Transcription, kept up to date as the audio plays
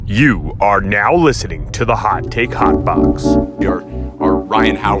You are now listening to the Hot Take Hot Box. are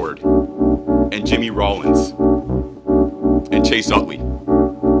Ryan Howard and Jimmy Rollins and Chase Utley.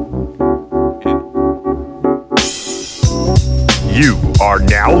 You are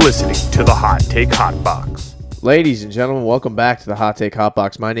now listening to the Hot Take Hot Box. Ladies and gentlemen, welcome back to the Hot Take Hot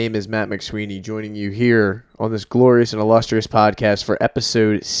Box. My name is Matt McSweeney, joining you here on this glorious and illustrious podcast for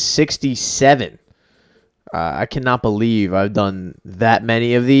episode 67. I cannot believe I've done that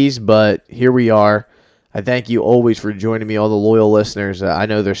many of these, but here we are. I thank you always for joining me, all the loyal listeners. I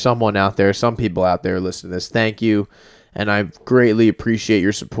know there's some people out there listening to this. Thank you, and I greatly appreciate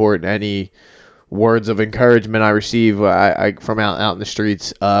your support and any words of encouragement I receive from out in the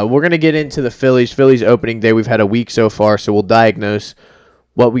streets. We're going to get into the Phillies opening day. We've had a week so far, so we'll diagnose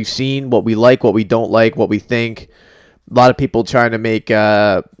what we've seen, what we like, what we don't like, what we think. A lot of people trying to make,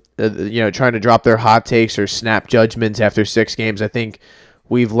 trying to drop their hot takes or snap judgments after 6 games. I think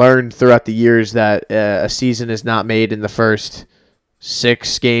we've learned throughout the years that a season is not made in the first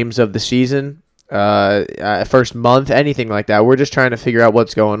 6 games of the season, first month, anything like that. We're just trying to figure out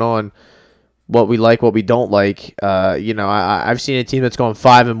what's going on, what we like, what we don't like. I've seen a team that's gone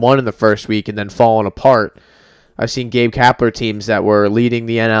 5-1 in the first week and then fallen apart. I've seen Gabe Kapler teams that were leading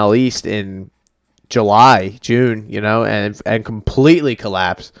the NL East in July, June, and completely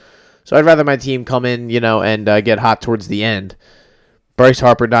collapse. So I'd rather my team come in, and get hot towards the end. Bryce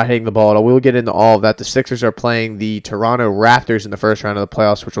Harper not hitting the ball at all. We'll get into all of that. The Sixers are playing the Toronto Raptors in the first round of the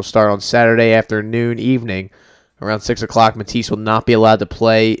playoffs, which will start on Saturday evening. Around 6 o'clock, Matisse will not be allowed to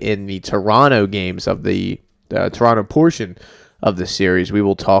play in the Toronto games of the Toronto portion of the series. We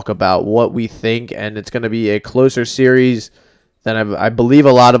will talk about what we think, and it's going to be a closer series than I believe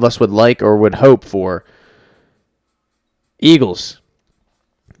a lot of us would like or would hope for. Eagles.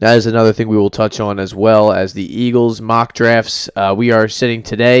 That is another thing we will touch on, as well as the Eagles mock drafts. We are sitting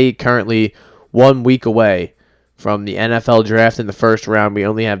today, currently 1 week away from the NFL draft in the first round. We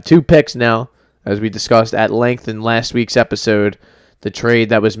only have 2 picks now, as we discussed at length in last week's episode. The trade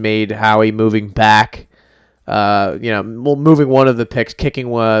that was made, Howie moving back, moving one of the picks, kicking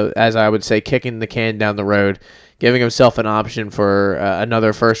the can down the road, giving himself an option for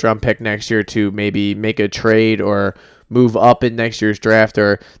another first-round pick next year to maybe make a trade or move up in next year's draft,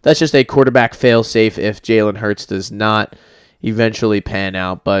 or that's just a quarterback fail-safe if Jalen Hurts does not eventually pan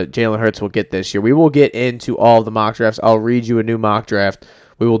out. But Jalen Hurts will get this year. We will get into all of the mock drafts. I'll read you a new mock draft.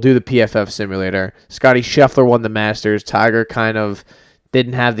 We will do the PFF simulator. Scotty Scheffler won the Masters. Tiger kind of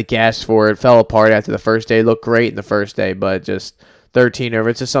didn't have the gas for it. Fell apart after the first day. Looked great in the first day, but just 13 over.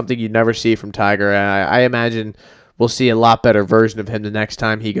 It's just something you never see from Tiger. And I imagine we'll see a lot better version of him the next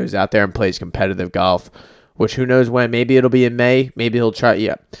time he goes out there and plays competitive golf, which who knows when. Maybe it'll be in May. Maybe he'll try.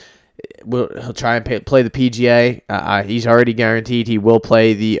 Yeah, he'll try and play the PGA. He's already guaranteed he will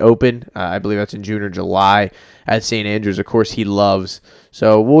play the Open. I believe that's in June or July at St. Andrews. Of course, he loves.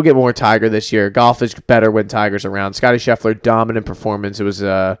 So we'll get more Tiger this year. Golf is better when Tiger's around. Scotty Scheffler, dominant performance. It was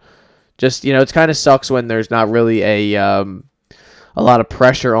it kind of sucks when there's not really a lot of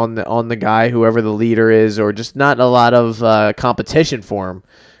pressure on the guy, whoever the leader is, or just not a lot of competition for him.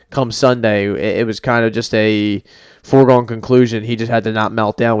 Come Sunday, it was kind of just a foregone conclusion. He just had to not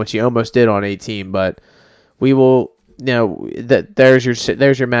melt down, which he almost did on 18. But we will, there's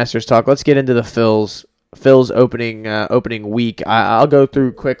your Masters talk. Let's get into the Phil's opening week. I'll go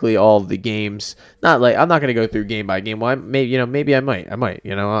through quickly all of the games. I'm not going to go through game by game. Well, maybe I might. I'm not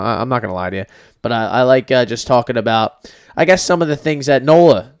going to lie to you. But I like just talking about, I guess, some of the things that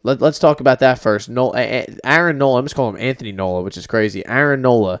Nola. Let's talk about that first. Aaron Nola. I'm just calling him Anthony Nola, which is crazy. Aaron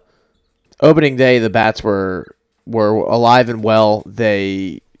Nola. Opening day, the bats were alive and well.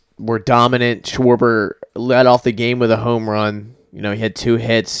 They were dominant. Schwarber led off the game with a home run. He had 2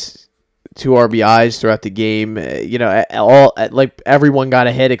 hits, 2 RBIs throughout the game. Everyone got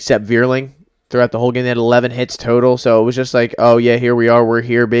a hit except Vierling throughout the whole game. They had 11 hits total. So it was just like, oh yeah, here we are. We're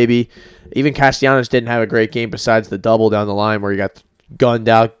here, baby. Even Castellanos didn't have a great game besides the double down the line where he got gunned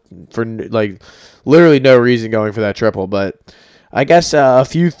out for literally no reason going for that triple. But I guess a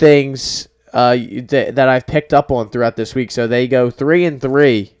few things that I've picked up on throughout this week. So they go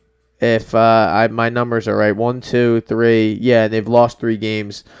 3-3 if my numbers are right. 1, 2, 3. Yeah, they've lost 3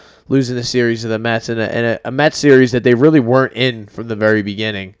 games, losing the series to the Mets in a Mets series that they really weren't in from the very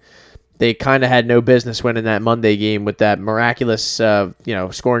beginning. They kind of had no business winning that Monday game with that miraculous,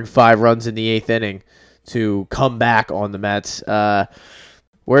 scoring 5 runs in the 8th inning to come back on the Mets.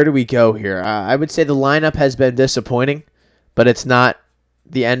 Where do we go here? I would say the lineup has been disappointing, but it's not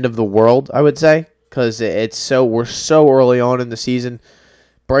the end of the world, I would say, because we're so early on in the season.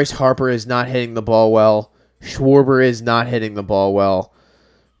 Bryce Harper is not hitting the ball well. Schwarber is not hitting the ball well.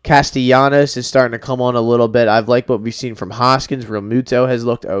 Castellanos is starting to come on a little bit. I've liked what we've seen from Hoskins. Real Muto has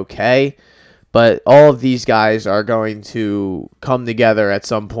looked okay. But all of these guys are going to come together at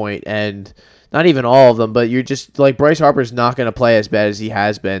some point, and not even all of them, but you're just like Bryce Harper's not going to play as bad as he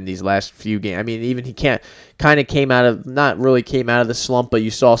has been these last few games. I mean, even he not really came out of the slump, but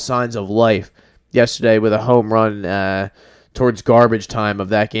you saw signs of life yesterday with a home run towards garbage time of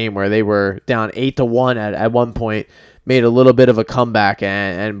that game where they were down 8-1 at one point, made a little bit of a comeback,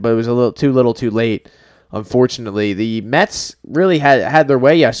 but it was a little too late. Unfortunately, the Mets really had their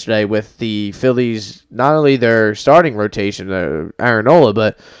way yesterday with the Phillies, not only their starting rotation, Aaron Nola,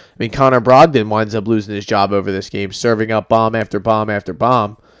 but I mean, Connor Brogdon winds up losing his job over this game, serving up bomb after bomb after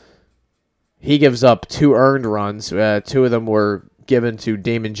bomb. He gives up 2 earned runs. 2 of them were given to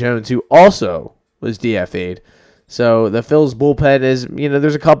Damon Jones, who also was DFA'd. So the Phil's bullpen is,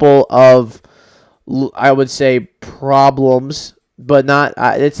 there's a couple of, I would say, problems, but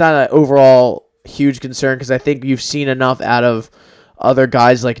it's not an overall huge concern because I think you've seen enough out of other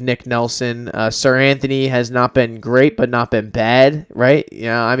guys like Nick Nelson. Sir Anthony has not been great, but not been bad, right?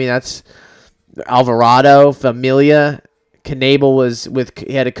 I mean, that's Alvarado, Familia, Knebel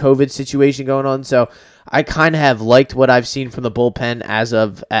he had a COVID situation going on, so I kind of have liked what I've seen from the bullpen as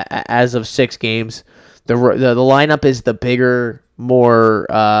of 6 games. The lineup is the bigger, more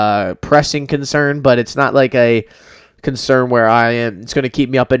pressing concern, but it's not like a concern where it's going to keep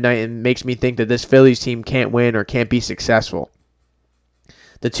me up at night and makes me think that this Phillies team can't win or can't be successful.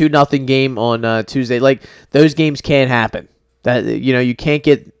 The 2-0 game on Tuesday, like those games can't happen. That you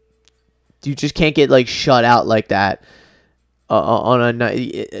just can't get like shut out like that on a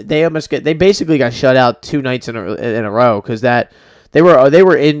night. They basically got shut out 2 nights in a row because they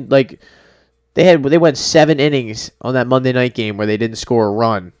were in like they went 7 innings on that Monday night game where they didn't score a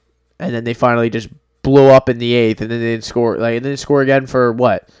run, and then they finally just blew up in the 8th, and then they didn't score. Like, and then score again for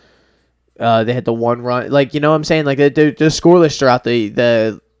what? They had the 1 run. Like, you know what I'm saying? Like, they're scoreless throughout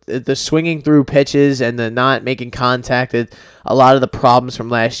the swinging through pitches and the not making contact. A lot of the problems from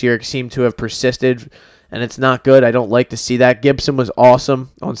last year seem to have persisted, and it's not good. I don't like to see that. Gibson was awesome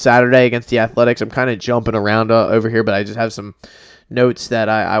on Saturday against the Athletics. I'm kind of jumping around over here, but I just have some notes that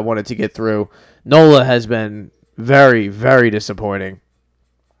I wanted to get through. Nola has been very, very disappointing.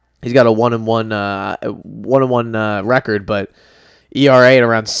 He's got a 1-1 record, but ERA at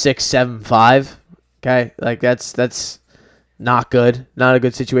around 6.75. Okay, like that's not good. Not a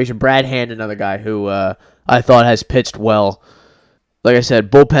good situation. Brad Hand, another guy who I thought has pitched well. Like I said,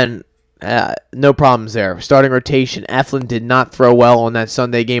 bullpen, no problems there. Starting rotation, Eflin did not throw well on that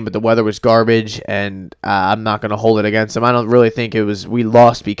Sunday game, but the weather was garbage, and I'm not going to hold it against him. I don't really think we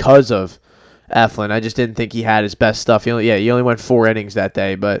lost because of Eflin. I just didn't think he had his best stuff. He only went 4 innings that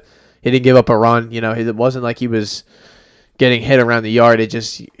day, but he didn't give up a run. It wasn't like he was getting hit around the yard. He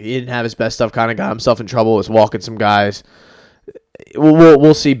didn't have his best stuff. Kind of got himself in trouble. Was walking some guys.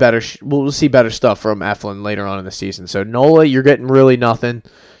 We'll see better. We'll see better stuff from Eflin later on in the season. So Nola, you're getting really nothing.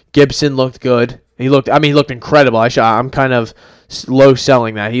 Gibson looked good. He looked incredible. I'm kind of low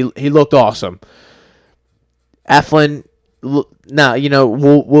selling that. He looked awesome. Eflin. Now,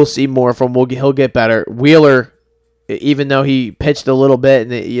 we'll see more from him. He'll get better. Wheeler, even though he pitched a little bit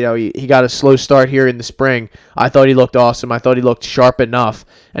and he got a slow start here in the spring, I thought he looked awesome. I thought he looked sharp enough,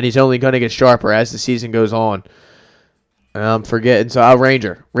 and he's only going to get sharper as the season goes on. I'm forgetting. So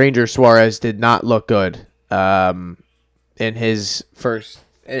Ranger Suarez did not look good in his first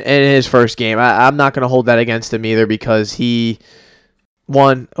game. I'm not going to hold that against him either because he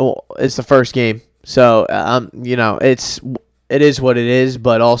won. It's the first game. So, it is what it is,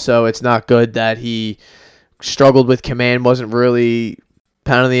 but also it's not good that he struggled with command, wasn't really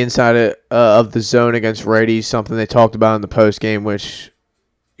pounding the inside of the zone against righties, something they talked about in the post game, which,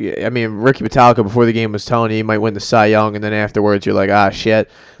 I mean, Ricky Metallica before the game was telling you he might win the Cy Young, and then afterwards you're like,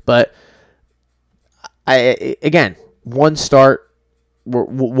 shit. But, again, one start, we're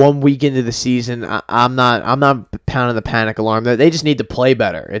 1 week into the season. I'm not pounding the panic alarm. They just need to play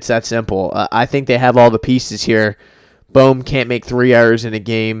better. It's that simple. I think they have all the pieces here. Bohm can't make 3 errors in a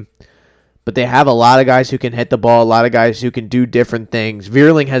game, but they have a lot of guys who can hit the ball, a lot of guys who can do different things.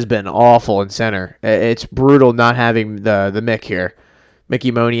 Vierling has been awful in center. It's brutal not having the Mick here,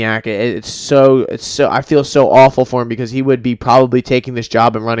 Mickey Moniak. It's so. I feel so awful for him because he would be probably taking this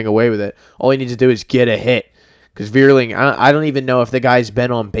job and running away with it. All he needs to do is get a hit. Because Vierling, I don't even know if the guy's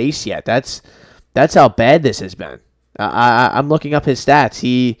been on base yet. That's how bad this has been. I'm looking up his stats.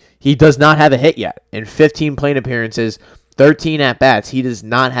 He does not have a hit yet. In 15 plate appearances, 13 at-bats, he does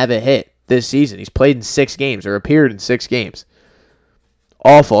not have a hit this season. He's played in 6 games or appeared in 6 games.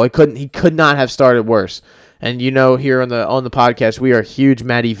 Awful. He could not have started worse. And here on the podcast, we are huge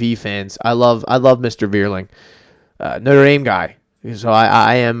Matty V fans. I love Mr. Vierling, Notre Dame guy. So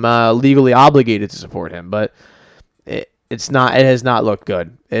I am legally obligated to support him, but it has not looked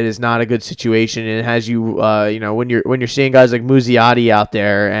good. It is not a good situation. And it has you when you're seeing guys like Muzziotti out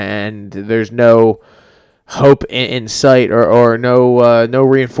there and there's no hope in sight or no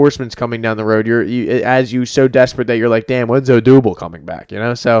reinforcements coming down the road. You're so desperate that you're like, damn, when's Odubel coming back?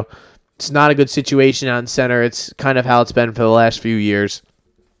 So it's not a good situation on center. It's kind of how it's been for the last few years.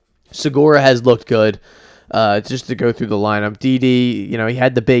 Segura has looked good. Just to go through the lineup, DD, he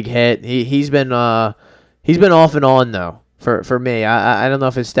had the big hit. He's been off and on though. For me, I don't know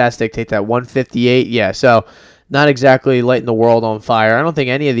if his stats dictate that 158. Yeah, so not exactly lighting the world on fire. I don't think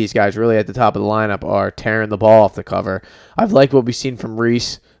any of these guys really at the top of the lineup are tearing the ball off the cover. I've liked what we've seen from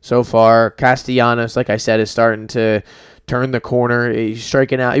Reese so far. Castellanos, like I said, is starting to turn the corner. He's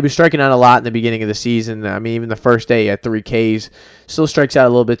striking out. He was striking out a lot in the beginning of the season. I mean, even the first day he had 3 Ks. Still strikes out a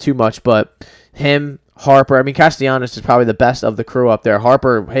little bit too much, but him, Harper, I mean, Castellanos is probably the best of the crew up there.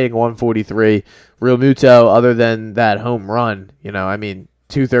 Harper hitting 143. Real Muto, other than that home run,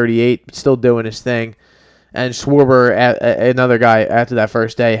 238, still doing his thing. And Schwarber, another guy after that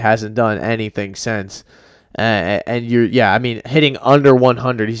first day, hasn't done anything since. Hitting under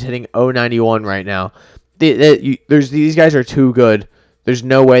 100. He's hitting 091 right now. These guys are too good. There's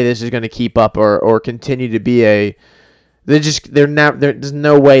no way this is going to keep up or continue to be there's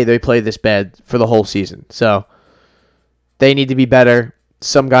no way they play this bad for the whole season. So they need to be better.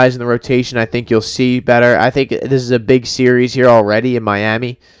 Some guys in the rotation I think you'll see better. I think this is a big series here already in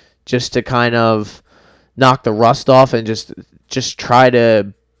Miami, just to kind of knock the rust off and just try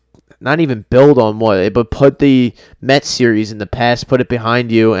to not even build on but put the Mets series in the past, put it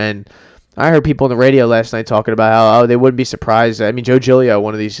behind you. And I heard people on the radio last night talking about how they wouldn't be surprised. I mean, Joe Giglio,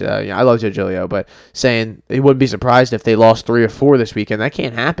 one of these, I love Joe Giglio, but saying they wouldn't be surprised if they lost 3 or 4 this weekend. That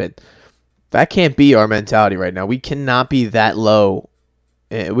can't happen. That can't be our mentality right now. We cannot be that low.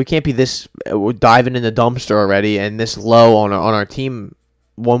 We can't be this diving in the dumpster already and this low on our team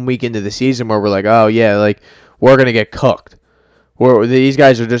 1 week into the season where we're like, oh yeah, like we're gonna get cooked. These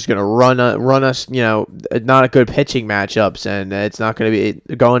guys are just gonna run us, not a good pitching matchups, and it's not gonna be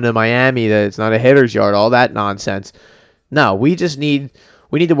going to Miami. That it's not a hitter's yard, all that nonsense. No, we need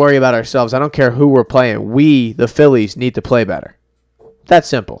to worry about ourselves. I don't care who we're playing. We, the Phillies, need to play better. That's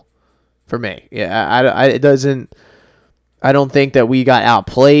simple for me. Yeah, I don't think that we got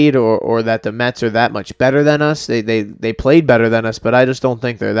outplayed or that the Mets are that much better than us. They played better than us, but I just don't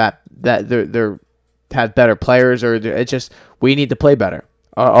think they're they're have better players, or it's just we need to play better.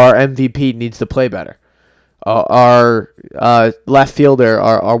 Our MVP needs to play better. Our left fielder,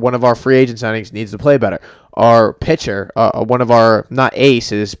 our one of our free agent signings needs to play better. Our pitcher, one of our not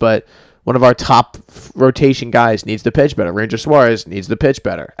aces, but one of our top rotation guys needs to pitch better. Ranger Suarez needs to pitch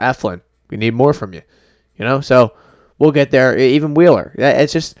better. Eflin, we need more from you. So we'll get there. Even Wheeler.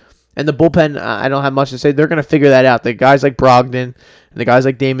 It's just, and the bullpen, I don't have much to say. They're going to figure that out. The guys like Brogdon and the guys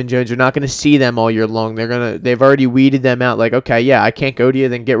like Damon Jones, you're not going to see them all year long. They've already weeded them out. Like, okay, yeah, I can't go to you,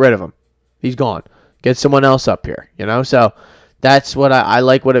 then get rid of him. He's gone. Get someone else up here. So that's what I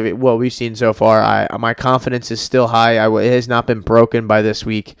like. What we've seen so far. My confidence is still high. It has not been broken by this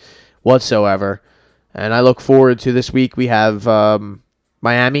week whatsoever, and I look forward to this week. We have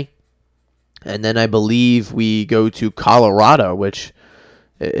Miami. And then I believe we go to Colorado, which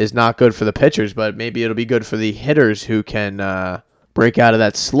is not good for the pitchers, but maybe it'll be good for the hitters who can break out of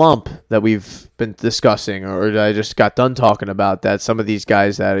that slump that we've been discussing, or I just got done talking about, that some of these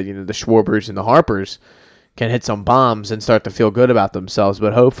guys that the Schwarbers and the Harpers can hit some bombs and start to feel good about themselves.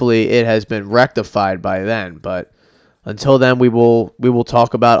 But hopefully it has been rectified by then. But until then, we will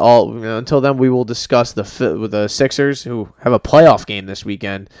talk about until then, we will discuss the Sixers, who have a playoff game this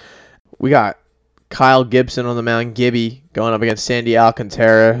weekend. We got Kyle Gibson on the mound, Gibby, going up against Sandy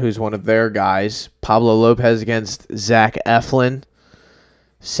Alcantara, who's one of their guys. Pablo Lopez against Zach Eflin.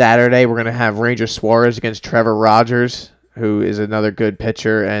 Saturday, we're going to have Ranger Suarez against Trevor Rogers, who is another good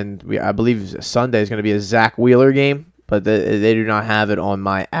pitcher. And I believe Sunday is going to be a Zach Wheeler game, but they do not have it on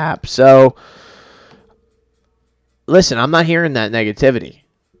my app. So, listen, I'm not hearing that negativity.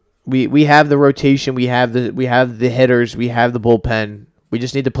 We have the rotation, we have the hitters, we have the bullpen. We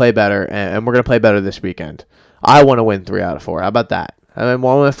just need to play better, and we're going to play better this weekend. I want to win 3 out of 4. How about that? I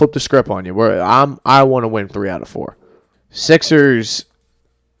want to flip the script on you. I want to win 3 out of 4. Sixers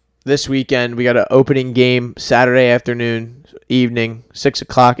this weekend, we got an opening game Saturday afternoon, evening, 6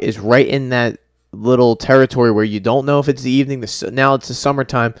 o'clock, is right in that little territory where you don't know if it's the evening. Now it's the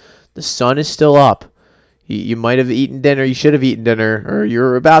summertime. The sun is still up. You might have eaten dinner. You should have eaten dinner, or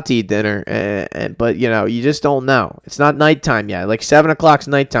you're about to eat dinner. But you just don't know. It's not nighttime yet. Like 7 o'clock's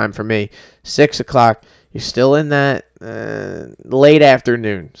nighttime for me. 6 o'clock, you're still in that late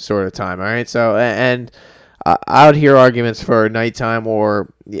afternoon sort of time. All right. So I would hear arguments for nighttime,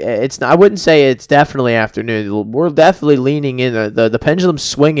 or it's not. I wouldn't say it's definitely afternoon. We're definitely leaning in the pendulum's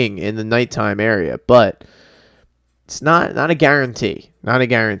swinging in the nighttime area, but it's not a guarantee. Not a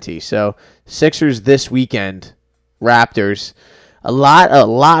guarantee. So Sixers this weekend, Raptors. A lot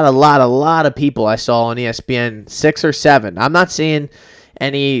of people I saw on ESPN 6 or 7. I'm not seeing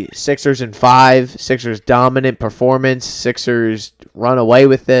any Sixers in 5. Sixers dominant performance. Sixers run away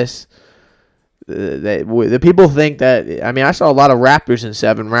with this. The people think that. I mean, I saw a lot of Raptors in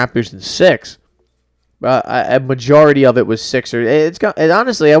 7, Raptors in 6. A majority of it was Sixers.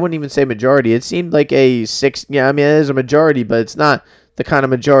 Honestly, I wouldn't even say majority. It seemed like a 6. Yeah, I mean, it is a majority, but it's not the kind of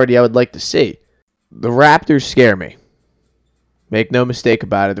majority I would like to see. The Raptors scare me. Make no mistake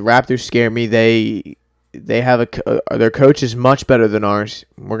about it. The Raptors scare me. They have their coach is much better than ours.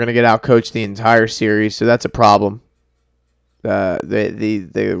 We're gonna get outcoached the entire series, so that's a problem.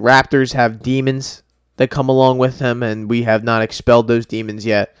 The Raptors have demons that come along with them, and we have not expelled those demons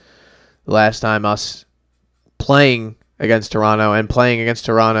yet. The last time us playing against Toronto and playing against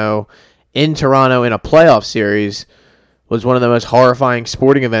Toronto in a playoff series was one of the most horrifying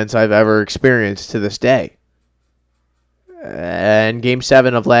sporting events I've ever experienced to this day. And Game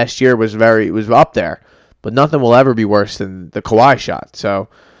 7 of last year was up there, but nothing will ever be worse than the Kawhi shot. So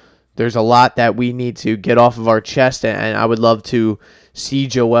there's a lot that we need to get off of our chest, and I would love to see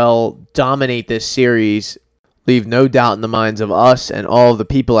Joel dominate this series, leave no doubt in the minds of us and all of the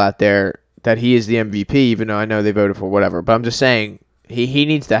people out there that he is the MVP, even though I know they voted for whatever. But I'm just saying, he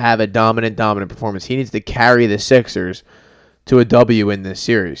needs to have a dominant performance. He needs to carry the Sixers to a W in this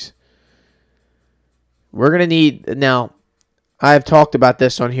series. We're going to need, now, I've talked about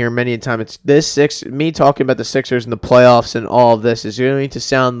this on here many a time. Me talking about the Sixers and the playoffs and all of this is going to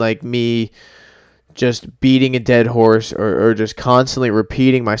sound like me just beating a dead horse or just constantly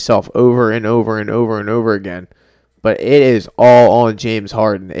repeating myself over and over and over and over again. But it is all on James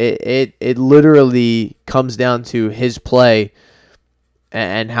Harden. It literally comes down to his play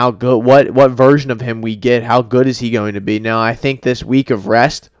and how good, what version of him we get. How good is he going to be? Now, I think this week of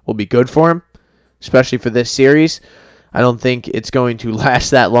rest will be good for him, especially for this series. I don't think it's going to last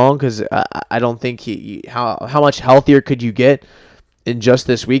that long because I don't think how much healthier could you get in just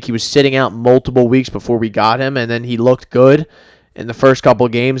this week? He was sitting out multiple weeks before we got him, and then he looked good in the first couple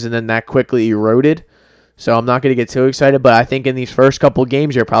games, and then that quickly eroded. So I'm not going to get too excited, but I think in these first couple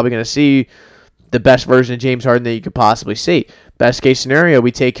games, you're probably going to see the best version of James Harden that you could possibly see. Best case scenario,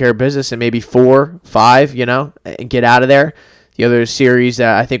 we take care of business in maybe 4, 5, and get out of there. The other series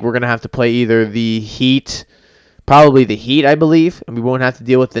that I think we're going to have to play either the Heat, probably the Heat, I believe, and we won't have to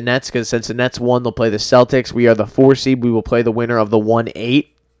deal with the Nets because since the Nets won, they'll play the Celtics. We are the 4 seed. We will play the winner of the 1-8.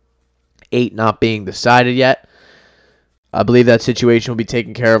 8 not being decided yet. I believe that situation will be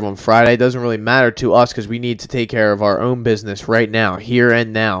taken care of on Friday. It doesn't really matter to us because we need to take care of our own business right now, here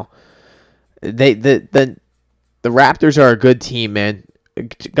and now. The Raptors are a good team, man.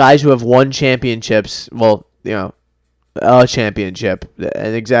 Guys who have won championships, a championship.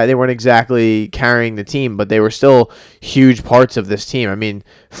 And they weren't exactly carrying the team, but they were still huge parts of this team. I mean,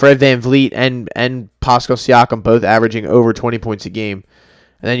 Fred VanVleet and Pascal Siakam both averaging over 20 points a game.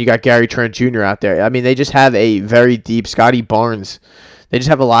 And then you got Gary Trent Jr. out there. I mean, they just have a very deep Scotty Barnes. They just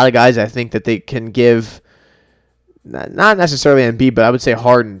have a lot of guys I think that they can give, not necessarily Embiid, but I would say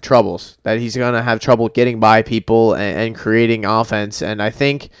Harden troubles. That he's going to have trouble getting by people and creating offense. And I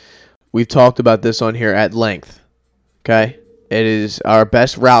think we've talked about this on here at length. Okay? It is our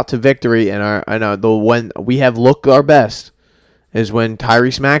best route to victory, and when we have looked our best is when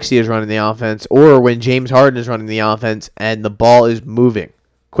Tyrese Maxey is running the offense or when James Harden is running the offense and the ball is moving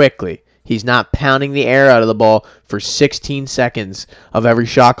quickly. He's not pounding the air out of the ball for 16 seconds of every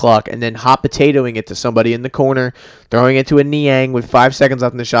shot clock and then hot potatoing it to somebody in the corner, throwing it to a Niang with 5 seconds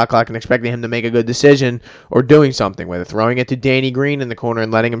left in the shot clock and expecting him to make a good decision or doing something with it, throwing it to Danny Green in the corner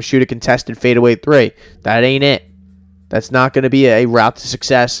and letting him shoot a contested fadeaway 3. That ain't it. That's not going to be a route to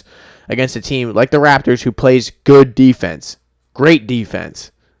success against a team like the Raptors who plays good defense, great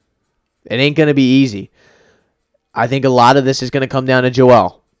defense. It ain't going to be easy. I think a lot of this is going to come down to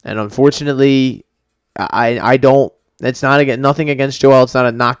Joel. And unfortunately, I don't. It's nothing against Joel. It's not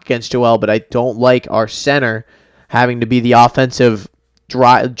a knock against Joel, but I don't like our center having to be the offensive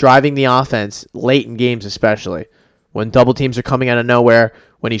driving the offense late in games, especially when double teams are coming out of nowhere.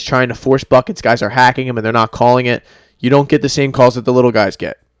 When he's trying to force buckets, guys are hacking him and they're not calling it. You don't get the same calls that the little guys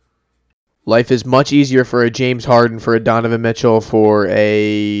get. Life is much easier for a James Harden, for a Donovan Mitchell, for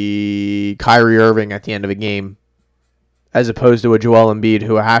a Kyrie Irving at the end of a game, as opposed to a Joel Embiid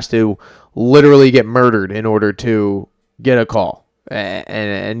who has to literally get murdered in order to get a call.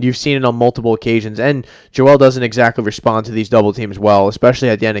 And you've seen it on multiple occasions. And Joel doesn't exactly respond to these double teams well, especially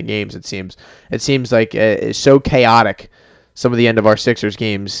at the end of games, it seems. It seems like it's so chaotic, some of the end of our Sixers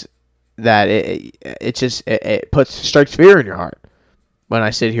games, that it strikes fear in your heart. When I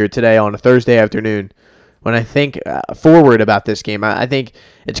sit here today on a Thursday afternoon, when I think forward about this game, I think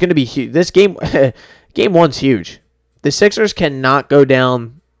it's going to be huge. This game, game one's huge. The Sixers cannot go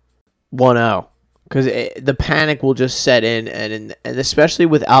down 1-0 because the panic will just set in, and especially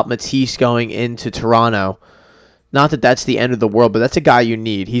without Matisse going into Toronto. Not that that's the end of the world, but that's a guy you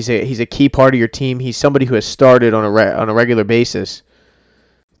need. He's a key part of your team. He's somebody who has started on a regular basis.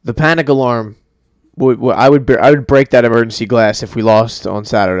 The panic alarm. I would break that emergency glass if we lost on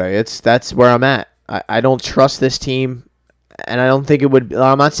Saturday. That's where I'm at. I don't trust this team, and I don't think it would.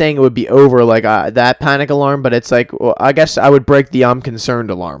 I'm not saying it would be over like that panic alarm, but it's like, well, I guess I would break the I'm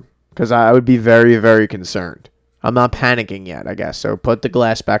concerned alarm because I would be very, very concerned. I'm not panicking yet, I guess. So put the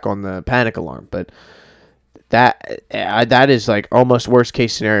glass back on the panic alarm, but that is like almost worst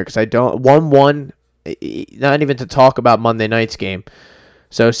case scenario because I don't 1-1. Not even to talk about Monday night's game.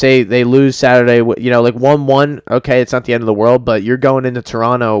 So say they lose Saturday, like 1-1, okay, it's not the end of the world, but you're going into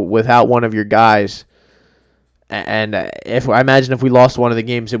Toronto without one of your guys. And I imagine if we lost one of the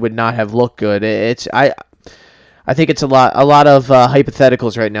games, it would not have looked good. I think it's a lot of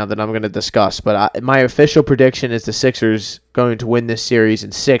hypotheticals right now that I'm going to discuss, but my official prediction is the Sixers going to win this series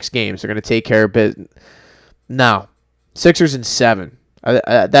in 6 games. They're going to take care of it. No, Sixers in 7.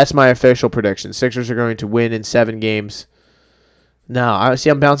 That's my official prediction. Sixers are going to win in 7 games. No,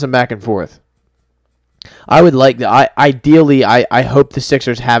 I'm bouncing back and forth. I would like ideally, I hope the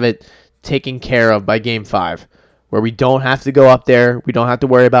Sixers have it taken care of by Game 5, where we don't have to go up there. We don't have to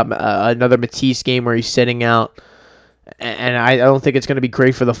worry about another Matisse game where he's sitting out. And I don't think it's going to be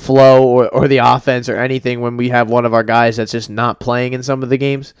great for the flow or the offense or anything when we have one of our guys that's just not playing in some of the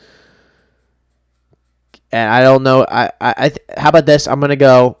games. And I don't know. How about this? I'm going to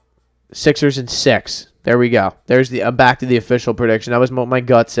go Sixers in 6. There we go. I'm back to the official prediction. That was what my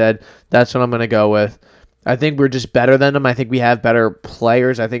gut said. That's what I'm going to go with. I think we're just better than them. I think we have better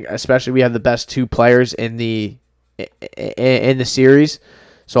players. I think especially we have the best 2 players in the series.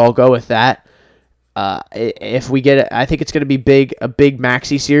 So I'll go with that. If we get it, I think it's going to be a big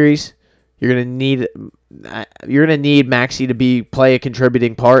Maxey series. You're going to need Maxey to play a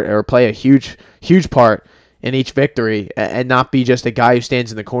contributing part or play a huge part in each victory and not be just a guy who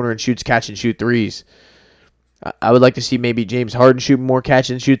stands in the corner and catch and shoot threes. I would like to see maybe James Harden shoot more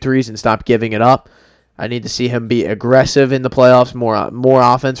catch and shoot threes and stop giving it up. I need to see him be aggressive in the playoffs, more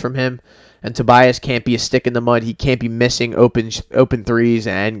offense from him. And Tobias can't be a stick in the mud. He can't be missing open threes.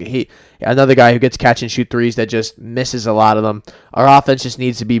 And another guy who gets catch and shoot threes that just misses a lot of them. Our offense just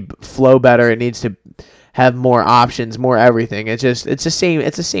needs to flow better. It needs to have more options, more everything. It's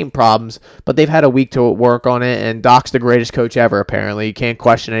the same problems. But they've had a week to work on it. And Doc's the greatest coach ever. Apparently, you can't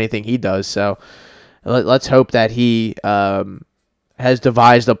question anything he does. So let's hope that he has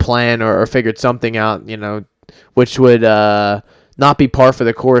devised a plan or figured something out, which would not be par for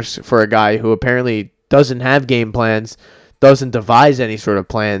the course for a guy who apparently doesn't have game plans, doesn't devise any sort of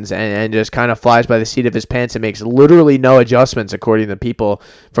plans, and just kind of flies by the seat of his pants and makes literally no adjustments, according to people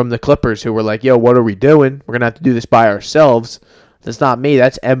from the Clippers who were like, yo, what are we doing? We're going to have to do this by ourselves. That's not me.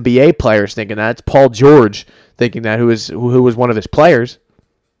 That's NBA players thinking that. It's Paul George thinking that, who was one of his players.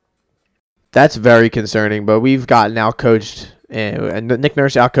 That's very concerning, but we've gotten outcoached, and Nick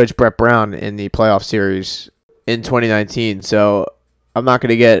Nurse outcoached Brett Brown in the playoff series in 2019, so I'm not going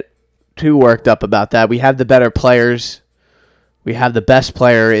to get too worked up about that. We have the better players. We have the best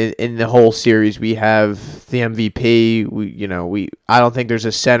player in the whole series. We have the MVP. I don't think there's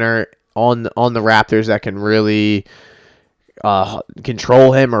a center on the Raptors that can really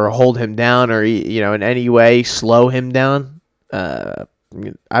control him or hold him down or in any way slow him down. I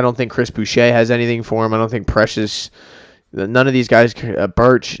don't think Chris Boucher has anything for him. I don't think Precious. None of these guys,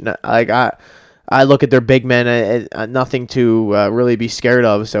 Birch. I look at their big men, nothing to really be scared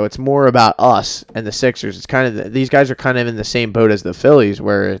of. So it's more about us and the Sixers. It's kind of these guys are kind of in the same boat as the Phillies,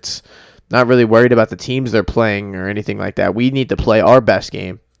 where it's not really worried about the teams they're playing or anything like that. We need to play our best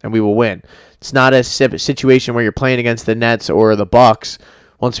game, and we will win. It's not a situation where you're playing against the Nets or the Bucks.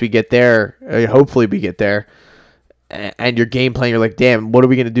 Once we get there, hopefully we get there. and your game plan, you're like, damn, what are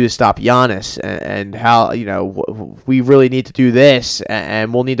we going to do to stop Giannis? And how, we really need to do this,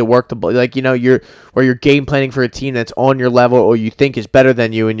 and we'll need to work the ball. Like, you're game planning for a team that's on your level or you think is better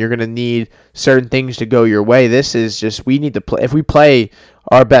than you, and you're going to need certain things to go your way. This is just, we need to play. If we play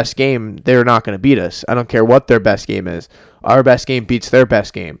our best game, they're not going to beat us. I don't care what their best game is. Our best game beats their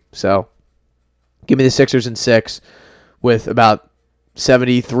best game. So give me the Sixers in 6 with about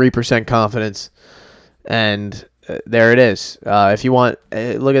 73% confidence. And there it is. If you want,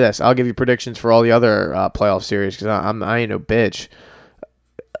 look at this. I'll give you predictions for all the other playoff series because I ain't no bitch.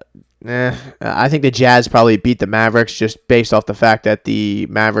 I think the Jazz probably beat the Mavericks just based off the fact that the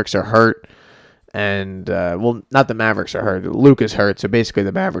Mavericks are hurt. And, not the Mavericks are hurt. Luke is hurt, so basically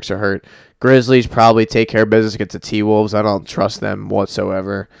the Mavericks are hurt. Grizzlies probably take care of business against the T-Wolves. I don't trust them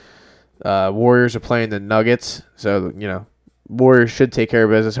whatsoever. Warriors are playing the Nuggets, so, Warriors should take care of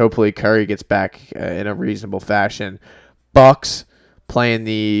business. Hopefully Curry gets back in a reasonable fashion. Bucks playing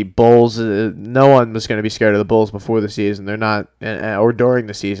the Bulls. No one was going to be scared of the Bulls before the season. They're not, or during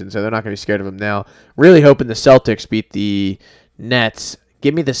the season, so they're not going to be scared of them now. Really hoping the Celtics beat the Nets.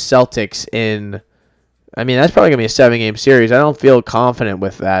 Give me the Celtics in. I mean, that's probably going to be a 7-game series. I don't feel confident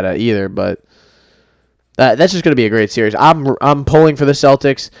with that either, but that's just going to be a great series. I'm pulling for the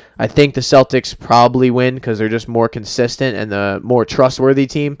Celtics. I think the Celtics probably win because they're just more consistent and the more trustworthy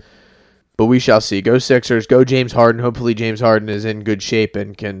team. But we shall see. Go Sixers. Go James Harden. Hopefully James Harden is in good shape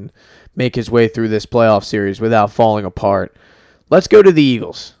and can make his way through this playoff series without falling apart. Let's go to the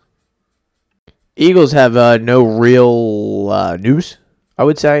Eagles. Eagles have no real news, I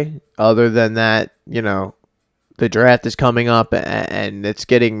would say, other than that, the draft is coming up and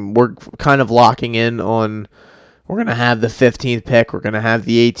we're kind of locking in on, we're going to have the 15th pick. We're going to have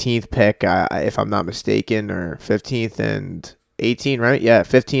the 18th pick, if I'm not mistaken, or 15th and 18, right? Yeah,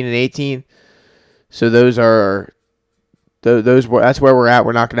 15 and 18. So that's where we're at.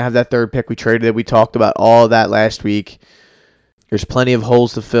 We're not going to have that third pick. We traded it. We talked about all of that last week. There's plenty of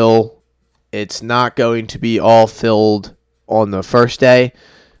holes to fill. It's not going to be all filled on the first day.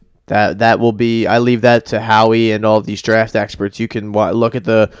 That will be, I leave that to Howie and all of these draft experts. You can look at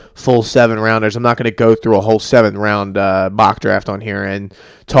the full 7-rounders. I'm not going to go through a whole 7-round mock draft on here and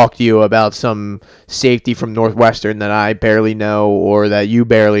talk to you about some safety from Northwestern that I barely know or that you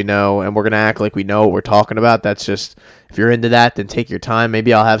barely know, and we're going to act like we know what we're talking about. That's just, if you're into that, then take your time.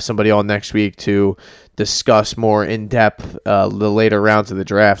 Maybe I'll have somebody on next week to discuss more in depth the later rounds of the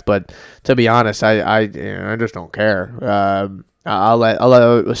draft. But to be honest, I just don't care. I'll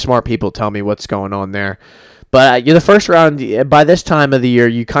let smart people tell me what's going on there. But the first round, by this time of the year,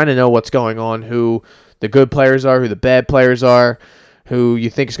 you kind of know what's going on, who the good players are, who the bad players are, who you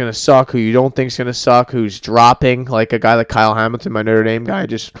think is going to suck, who you don't think is going to suck, who's dropping, like a guy like Kyle Hamilton, my Notre Dame guy,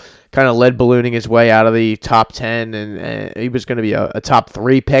 just kind of lead ballooning his way out of the top 10, and he was going to be a top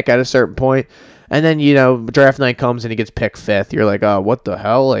 3 pick at a certain point. And then, draft night comes and he gets picked 5th. You're like, oh, what the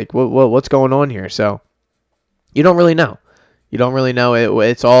hell? Like, what's going on here? So you don't really know. You don't really know.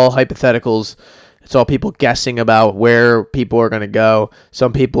 It's all hypotheticals. It's all people guessing about where people are going to go.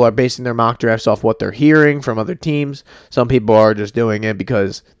 Some people are basing their mock drafts off what they're hearing from other teams. Some people are just doing it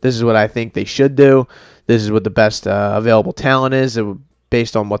because this is what I think they should do. This is what the best available talent is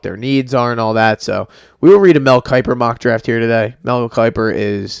based on what their needs are and all that. So we will read a Mel Kiper mock draft here today. Mel Kiper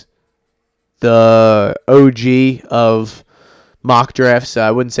is the OG of mock drafts.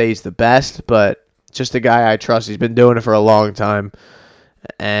 I wouldn't say he's the best, but just a guy I trust. He's been doing it for a long time,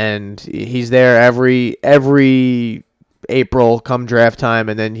 and he's there every April come draft time,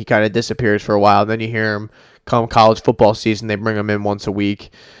 and then he kind of disappears for a while. Then you hear him come college football season. They bring him in once a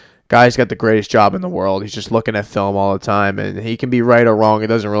week. Guy's got the greatest job in the world. He's just looking at film all the time, and he can be right or wrong. It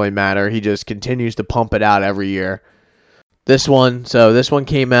doesn't really matter. He just continues to pump it out every year. This one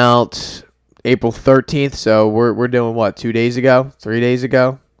came out April 13th, so we're doing what, 2 days ago, 3 days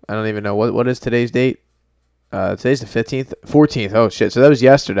ago? I don't even know. What is today's date? Today's the 15th? 14th. Oh, shit. So that was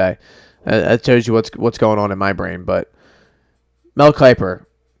yesterday. That tells you what's going on in my brain. But Mel Kiper.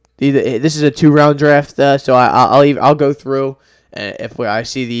 This is a 2-round draft, so I'll go through. If I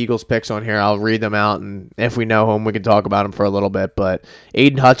see the Eagles picks on here, I'll read them out. And if we know them, we can talk about them for a little bit. But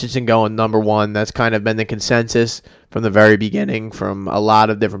Aiden Hutchinson going number 1. That's kind of been the consensus from the very beginning from a lot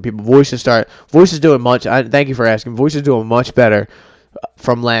of different people. Voice is doing much. Thank you for asking. Voice is doing much better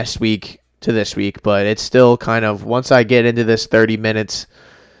from last week to this week, but it's still kind of, once I get into this 30 minutes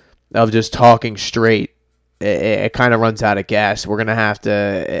of just talking straight, it kind of runs out of gas. We're going to have to,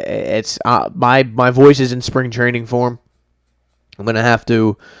 it's my voice is in spring training form. I'm going to have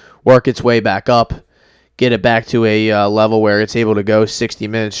to work its way back up, get it back to a level where it's able to go 60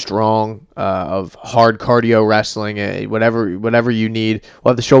 minutes strong of hard cardio wrestling, whatever you need.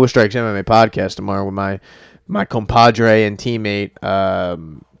 We'll have the Shoulder Strikes MMA podcast tomorrow with my compadre and teammate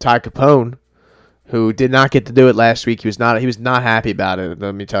Ty Capone, who did not get to do it last week. He was not happy about it.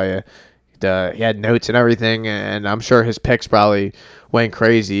 Let me tell you, he had notes and everything, and I'm sure his picks probably went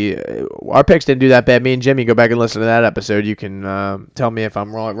crazy. Our picks didn't do that bad. Me and Jimmy, go back and listen to that episode. You can tell me if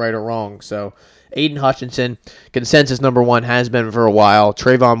I'm right or wrong. So, Aiden Hutchinson, consensus number 1, has been for a while.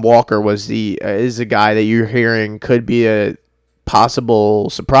 Trayvon Walker is the guy that you're hearing could be a possible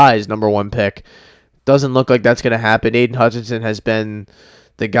surprise number 1 pick. Doesn't look like that's going to happen. Aiden Hutchinson has been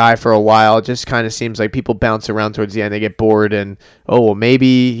the guy for a while. It just kind of seems like people bounce around towards the end. They get bored, and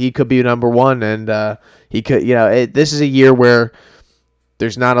maybe he could be number 1, and he could. This is a year where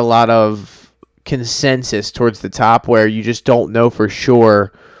there's not a lot of consensus towards the top, where you just don't know for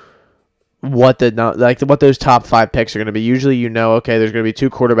sure what those top 5 picks are going to be. Usually, okay, there's going to be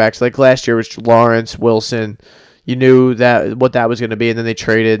 2 quarterbacks. Like last year was Lawrence, Wilson. You knew what that was going to be, and then they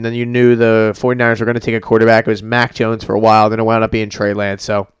traded, and then you knew the 49ers were going to take a quarterback. It was Mac Jones for a while, then it wound up being Trey Lance.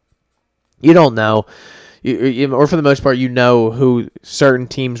 So you don't know, or for the most part, who certain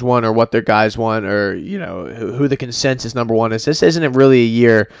teams want or what their guys want, or who the consensus number 1 is. This isn't really a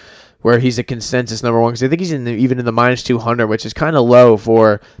year where he's a consensus number 1, because I think he's even in the minus 200, which is kind of low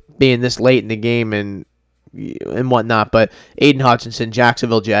for being this late in the game and whatnot. But Aiden Hutchinson,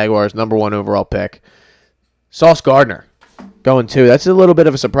 Jacksonville Jaguars, number 1 overall pick. Sauce Gardner going 2. That's a little bit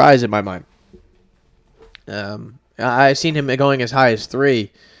of a surprise in my mind. I've seen him going as high as 3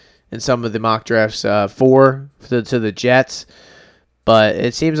 in some of the mock drafts, 4 to the Jets. But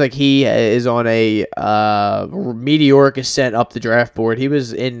it seems like he is on a meteoric ascent up the draft board. He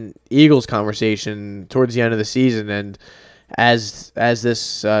was in Eagles conversation towards the end of the season, and as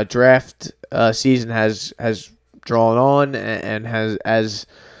this draft season has drawn on and as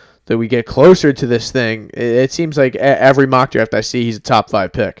that we get closer to this thing, it seems like every mock draft I see, he's a top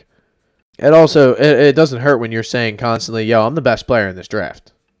 5 pick. It also it doesn't hurt when you're saying constantly, "Yo, I'm the best player in this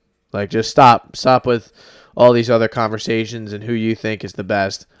draft." Like, just stop with all these other conversations and who you think is the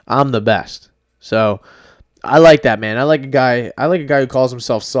best. I'm the best. So I like that, man. I like a guy who calls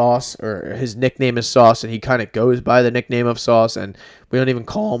himself Sauce, or his nickname is Sauce, and he kind of goes by the nickname of Sauce, and we don't even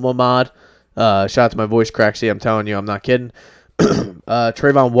call him Ahmad. Shout out to my voice crack. See, I'm telling you, I'm not kidding.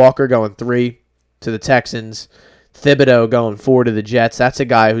 Trayvon Walker going 3 to the Texans. Thibodeau going 4 to the Jets. That's a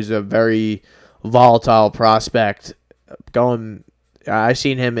guy who's a very volatile prospect. I've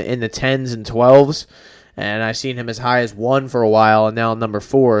seen him in the 10s and 12s, and I've seen him as high as 1 for a while, and now number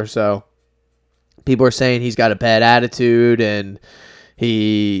 4. So people are saying he's got a bad attitude and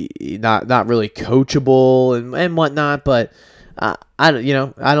he not really coachable and whatnot, but I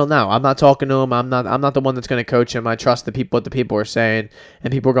don't know. I'm not talking to him. I'm not the one that's going to coach him. I trust what the people are saying,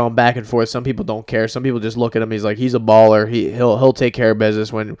 and people are going back and forth. Some people don't care. Some people just look at him. He's like, he's a baller. He'll take care of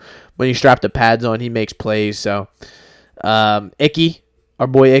business when you strap the pads on. He makes plays. So, Icky, our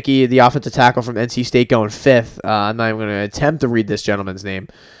boy Icky, the offensive tackle from NC State, going 5th. I'm not even going to attempt to read this gentleman's name.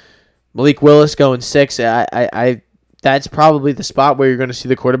 Malik Willis going 6. That's probably the spot where you're going to see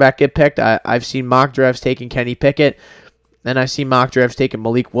the quarterback get picked. I've seen mock drafts taking Kenny Pickett. And I see mock drafts taking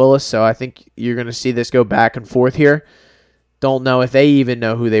Malik Willis, so I think you're going to see this go back and forth here. Don't know if they even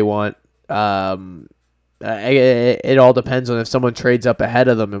know who they want. It all depends on if someone trades up ahead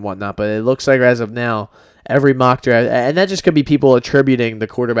of them and whatnot, but it looks like as of now, every mock draft, and that just could be people attributing the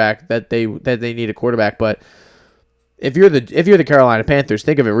quarterback that they need a quarterback. But if you're the Carolina Panthers,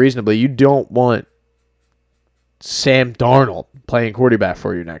 think of it reasonably. You don't want Sam Darnold playing quarterback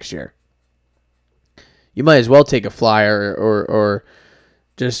for you next year. You might as well take a flyer or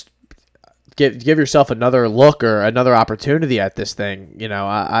just give yourself another look or another opportunity at this thing.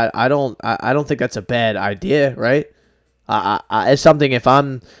 I don't think that's a bad idea, right? It's something. If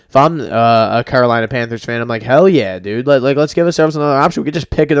I'm a Carolina Panthers fan, I'm like, hell yeah, dude. Like let's give ourselves another option. We could just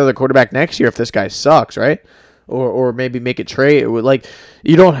pick another quarterback next year if this guy sucks, right? Or maybe make a trade. Like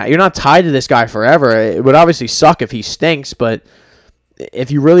you're not tied to this guy forever. It would obviously suck if he stinks, but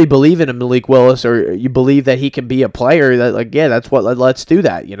if you really believe in a Malik Willis, or you believe that he can be a player, that's what. Let's do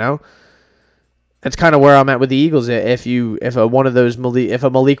that. That's kind of where I'm at with the Eagles. If a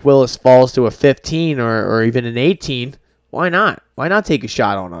Malik Willis falls to a 15 or even an 18, why not? Why not take a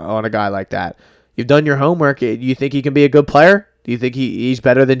shot on a guy like that? You've done your homework. Do you think he can be a good player? Do you think he's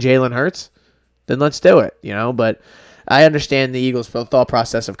better than Jalen Hurts? Then let's do it. But I understand the Eagles' thought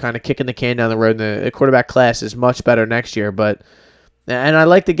process of kind of kicking the can down the road. And the quarterback class is much better next year, and I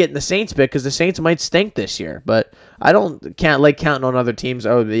like to get in the Saints bit because the Saints might stink this year. But I can't like counting on other teams.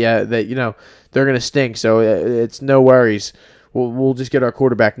 Oh yeah, that they're gonna stink. So it's no worries. We'll just get our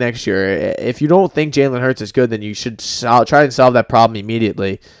quarterback next year. If you don't think Jalen Hurts is good, then you should try and solve that problem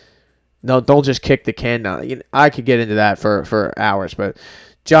immediately. No, don't just kick the can down. I could get into that for hours, but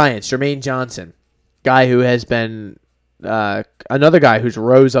Giants, Jermaine Johnson, guy who has been another guy who's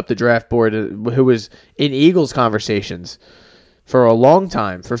rose up the draft board, who was in Eagles conversations for a long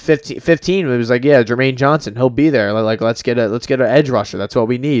time. For 15, it was like, yeah, Jermaine Johnson, he'll be there. Like let's get an edge rusher. That's what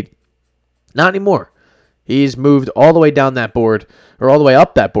we need. Not anymore. He's moved all the way down that board, or all the way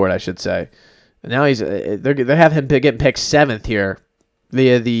up that board, I should say. And now they have him getting picked 7th here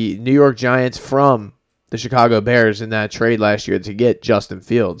via the New York Giants from the Chicago Bears in that trade last year to get Justin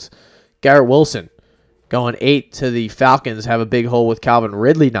Fields. Garrett Wilson going 8 to the Falcons, have a big hole with Calvin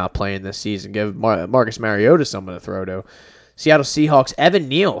Ridley not playing this season. Give Marcus Mariota someone to throw to. Seattle Seahawks, Evan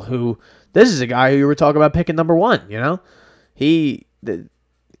Neal, who this is a guy who you were talking about picking number 1.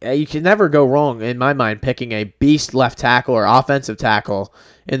 You can never go wrong, in my mind, picking a beast left tackle or offensive tackle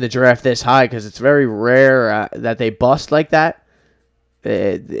in the draft this high, because it's very rare that they bust like that.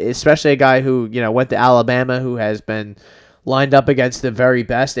 Especially a guy who went to Alabama, who has been lined up against the very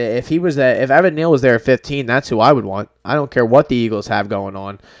best. If Evan Neal was there at 15, that's who I would want. I don't care what the Eagles have going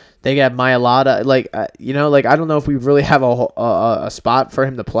on. They got Mailata. I don't know if we really have a spot for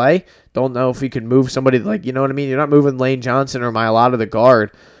him to play. Don't know if we could move somebody, you know what I mean? You're not moving Lane Johnson or Mailata, the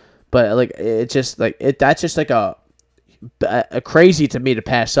guard. But it's just that's just a crazy to me to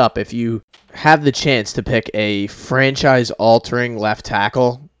pass up. If you have the chance to pick a franchise-altering left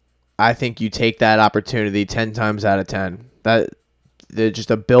tackle, I think you take that opportunity 10 times out of 10. That they're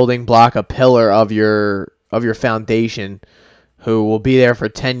just a building block, a pillar of your foundation, who will be there for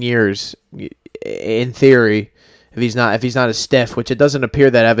 10 years in theory. If he's not a stiff, which it doesn't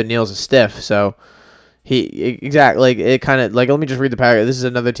appear that Evan Neal's a stiff, so. Let me just read the paragraph. This is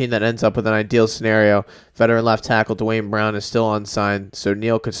another team that ends up with an ideal scenario. Veteran left tackle Dwayne Brown is still unsigned, so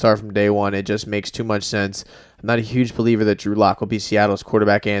Neal could start from day one. It just makes too much sense. I'm not a huge believer that Drew Lock will be Seattle's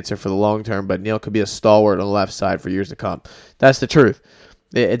quarterback answer for the long term, but Neal could be a stalwart on the left side for years to come. That's the truth.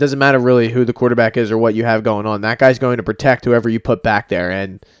 It doesn't matter really who the quarterback is or what you have going on. That guy's going to protect whoever you put back there,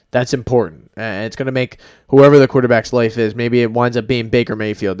 and that's important. And it's going to make whoever the quarterback's life is, maybe it winds up being Baker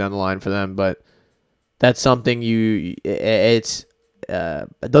Mayfield down the line for them, but that's something you can't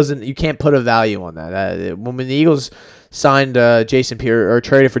put a value on that. When the Eagles signed Jason Peters or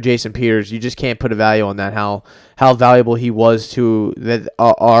traded for Jason Peters, you just can't put a value on that. How valuable he was to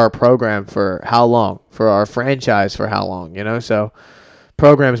our program for how long, for our franchise for how long, So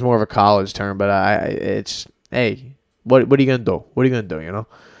program is more of a college term, but what are you gonna do? What are you gonna do?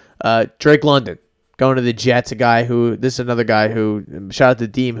 Drake London. Going to the Jets, this is another guy who, shout out to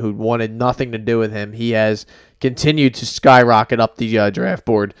Deem, who wanted nothing to do with him. He has continued to skyrocket up the draft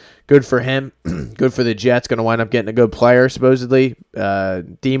board. Good for him. Good for the Jets. Going to wind up getting a good player, supposedly.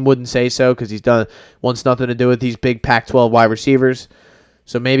 Deem wouldn't say so because wants nothing to do with these big Pac-12 wide receivers.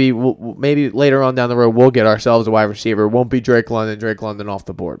 So maybe later on down the road we'll get ourselves a wide receiver. It won't be Drake London off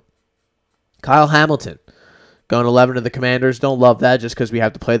the board. Kyle Hamilton, going 11 to the Commanders. Don't love that just because we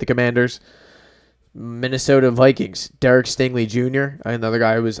have to play the Commanders. Minnesota Vikings, Derek Stingley Jr., another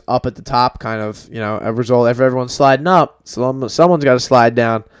guy who was up at the top, kind of, a result. If everyone's sliding up, someone's got to slide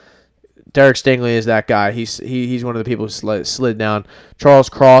down. Derek Stingley is that guy. He's one of the people who slid down. Charles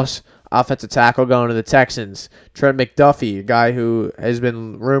Cross, offensive tackle, going to the Texans. Trent McDuffie, a guy who has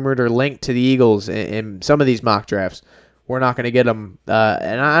been rumored or linked to the Eagles in some of these mock drafts. We're not going to get him.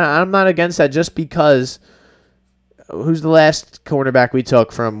 And I'm not against that just because who's the last cornerback we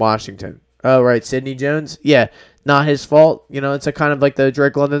took from Washington? Oh, right, Sidney Jones. Yeah, not his fault. It's a kind of like the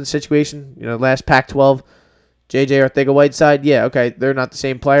Drake London situation. Last Pac-12, J.J. Arcega-Whiteside. Yeah, okay, they're not the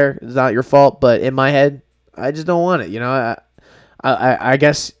same player. It's not your fault, but in my head, I just don't want it. I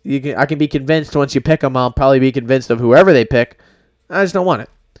guess I can be convinced once you pick them. I'll probably be convinced of whoever they pick. I just don't want it.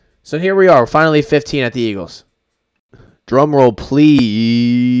 So here we are, finally 15 at the Eagles. Drum roll, please.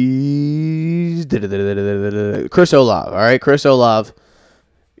 Chris Olave. All right, Chris Olave.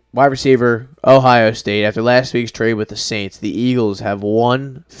 Wide receiver, Ohio State. After last week's trade with the Saints, the Eagles have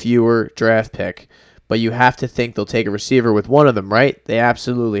one fewer draft pick, but you have to think they'll take a receiver with one of them, right? They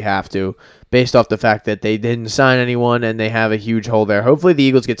absolutely have to, based off the fact that they didn't sign anyone and they have a huge hole there. Hopefully the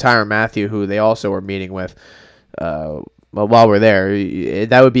Eagles get Tyrann Mathieu, who they also are meeting with while we're there.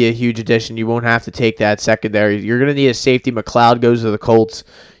 That would be a huge addition. You won't have to take that secondary. You're going to need a safety. McLeod goes to the Colts.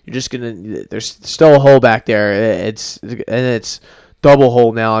 You're just going to – there's still a hole back there. It's double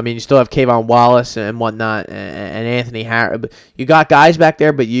hole now. I mean, you still have Kayvon Wallace and whatnot, and Anthony Harris. You got guys back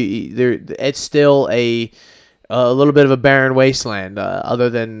there, but it's still a a little bit of a barren wasteland other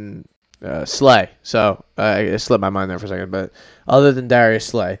than Slay. So I slipped my mind there for a second, but other than Darius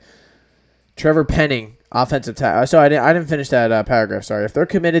Slay. Trevor Penning, offensive tackle. Sorry, I didn't finish that paragraph. Sorry. If they're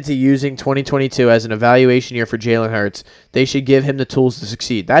committed to using 2022 as an evaluation year for Jalen Hurts, they should give him the tools to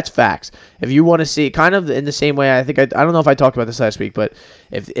succeed. That's facts. If you want to see, kind of in the same way, I don't know if I talked about this last week, but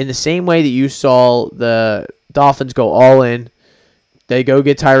if in the same way that you saw the Dolphins go all in, they go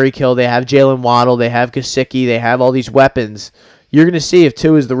get Tyreek Hill, they have Jalen Waddle, they have Gesicki, they have all these weapons. You're going to see if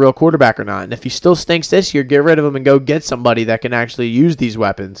Tua is the real quarterback or not. And if he still stinks this year, get rid of him and go get somebody that can actually use these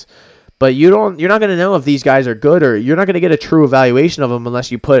weapons. But you're not going to know if these guys are good, or you're not going to get a true evaluation of them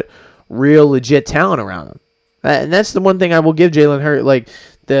unless you put real legit talent around them. And that's the one thing I will give Jalen Hurts, like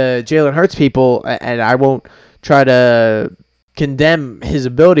the Jalen Hurts people, and I won't try to condemn his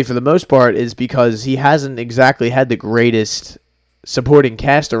ability for the most part, is because he hasn't exactly had the greatest supporting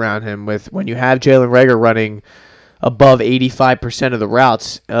cast around him. With when you have Jalen Reagor running above 85% of the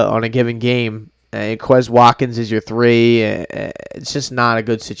routes on a given game, and Quez Watkins is your 3. It's just not a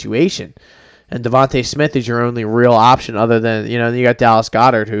good situation. And Devontae Smith is your only real option other than, you got Dallas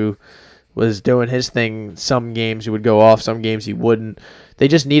Goedert, who was doing his thing. Some games he would go off, some games he wouldn't. They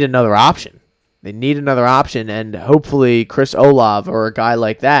just need another option. They need another option, and hopefully Chris Olave or a guy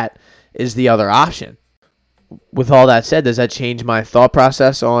like that is the other option. With all that said, does that change my thought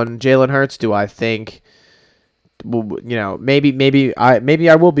process on Jalen Hurts? Do I think, maybe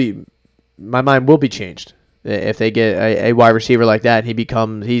I will be, my mind will be changed if they get a wide receiver like that.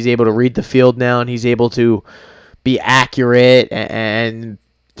 He's able to read the field now, and he's able to be accurate and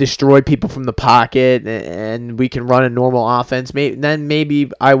destroy people from the pocket, and we can run a normal offense. Then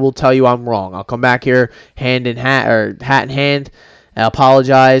maybe I will tell you I'm wrong. I'll come back here hat in hand, and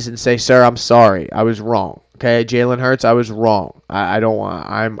apologize and say, sir, I'm sorry. I was wrong. Okay, Jalen Hurts, I was wrong. I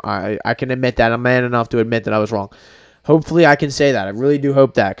can admit that. I'm man enough to admit that I was wrong. Hopefully I can say that. I really do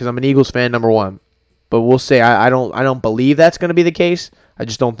hope that, because I'm an Eagles fan, number one. But we'll see. I don't believe that's going to be the case. I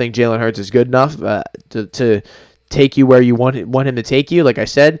just don't think Jalen Hurts is good enough to take you where you want him to take you. Like I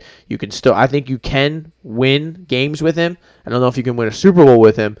said, I think you can win games with him. I don't know if you can win a Super Bowl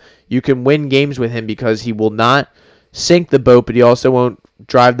with him. You can win games with him because he will not sink the boat, but he also won't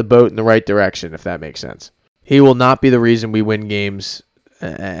drive the boat in the right direction, if that makes sense. He will not be the reason we win games,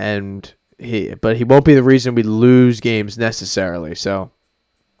 but he won't be the reason we lose games necessarily. So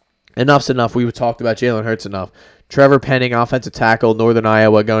enough's enough. We talked about Jalen Hurts enough. Trevor Penning, offensive tackle, Northern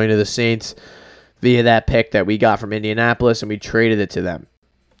Iowa, going to the Saints via that pick that we got from Indianapolis, and we traded it to them.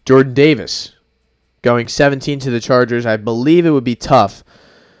 Jordan Davis, going 17 to the Chargers. I believe it would be tough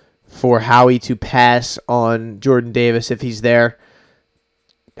for Howie to pass on Jordan Davis if he's there.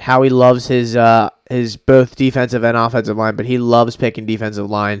 Howie loves his both defensive and offensive line, but he loves picking defensive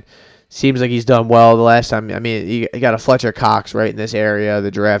line. Seems like he's done well the last time. I mean, he got a Fletcher Cox right in this area of the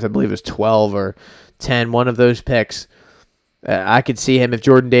draft. I believe it was 12 or 10, one of those picks. I could see him if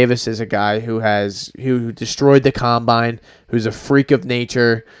Jordan Davis is a guy who destroyed the combine, who's a freak of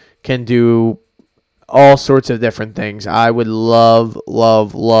nature, can do all sorts of different things. I would love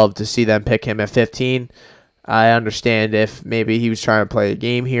to see them pick him at 15. I understand if maybe he was trying to play a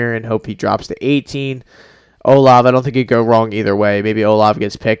game here and hope he drops to 18. Olave, I don't think he'd go wrong either way. Maybe Olave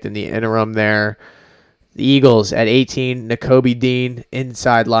gets picked in the interim there. The Eagles at 18, Nakobe Dean,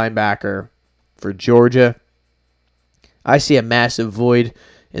 inside linebacker for Georgia. I see a massive void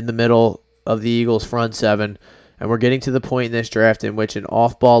in the middle of the Eagles' front seven, and we're getting to the point in this draft in which an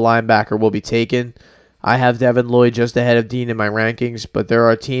off-ball linebacker will be taken. I have Devin Lloyd just ahead of Dean in my rankings, but there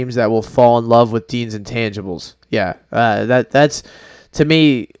are teams that will fall in love with Dean's intangibles. Yeah, that's, to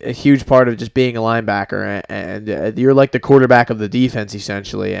me, a huge part of just being a linebacker, and you're like the quarterback of the defense,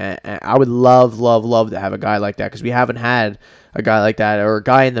 essentially. And I would love to have a guy like that, because we haven't had a guy like that, or a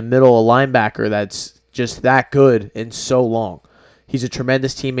guy in the middle, a linebacker that's just that good in so long. He's a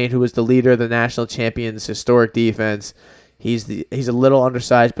tremendous teammate who was the leader of the national champions' historic defense. He's a little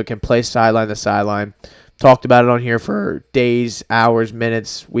undersized, but can play sideline to sideline. Talked about it on here for days, hours,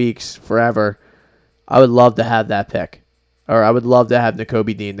 minutes, weeks, forever. I would love to have that pick. Or I would love to have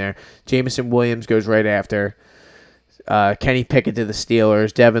Nakobe Dean there. Jameson Williams goes right after. Kenny Pickett to the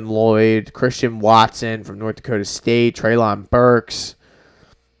Steelers. Devin Lloyd. Christian Watson from North Dakota State. Treylon Burks.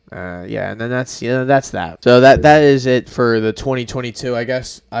 And then that's that. So that is it for the 2022. I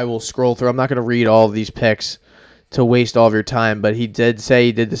guess I will scroll through. I'm not going to read all of these picks to waste all of your time, but he did say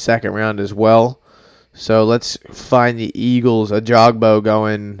he did the second round as well. So let's find the Eagles, Ajagbo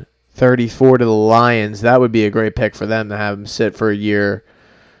going 34 to the Lions. That would be a great pick for them to have him sit for a year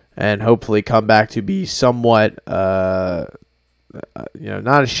and hopefully come back to be somewhat, not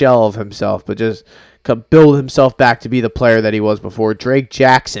a shell of himself, but just build himself back to be the player that he was before. Drake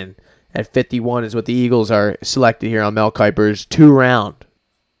Jackson at 51 is what the Eagles are selected here on Mel Kiper's 2-round.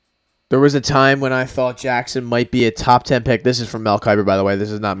 There was a time when I thought Jackson might be a top 10 pick. This is from Mel Kiper, by the way.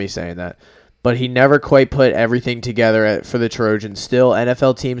 This is not me saying that. But he never quite put everything together for the Trojans. Still,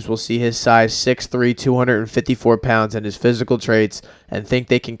 NFL teams will see his size 6'3", 254 pounds, and his physical traits and think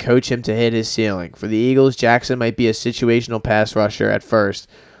they can coach him to hit his ceiling. For the Eagles, Jackson might be a situational pass rusher at first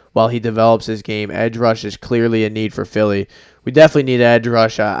while he develops his game. Edge rush is clearly a need for Philly. We definitely need edge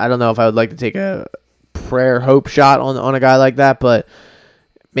rush. I don't know if I would like to take a prayer hope shot on a guy like that, but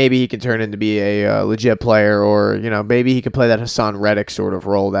maybe he can turn into be a legit player, or maybe he could play that Hassan Reddick sort of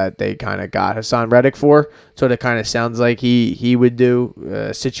role that they kind of got Hassan Reddick for. So it kind of sounds like he would do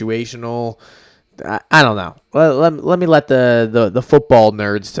situational. I don't know. Let me let the football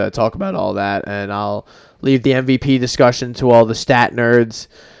nerds to talk about all that, and I'll leave the MVP discussion to all the stat nerds.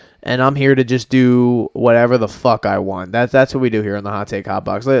 And I'm here to just do whatever the fuck I want. That's what we do here on the Hot Take Hot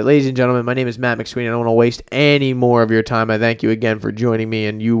Box. Ladies and gentlemen, my name is Matt McSweeney. I don't want to waste any more of your time. I thank you again for joining me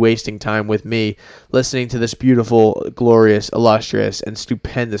and you wasting time with me, listening to this beautiful, glorious, illustrious, and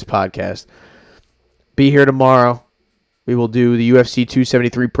stupendous podcast. Be here tomorrow. We will do the UFC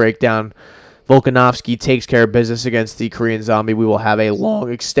 273 breakdown. Volkanovski takes care of business against the Korean Zombie. We will have a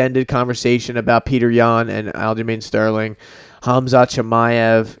long, extended conversation about Peter Yan and Aljamain Sterling, Hamzat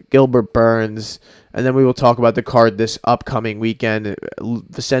Chimaev, Gilbert Burns, and then we will talk about the card this upcoming weekend,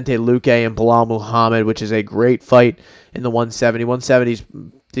 Vicente Luque and Bilal Muhammad, which is a great fight in the 170. 170 is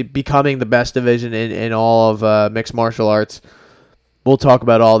becoming the best division in all of mixed martial arts. We'll talk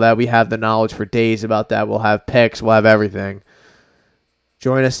about all that. We have the knowledge for days about that. We'll have picks. We'll have everything.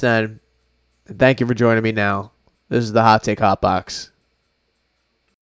 Join us then. Thank you for joining me now. This is the Hot Take Hot Box.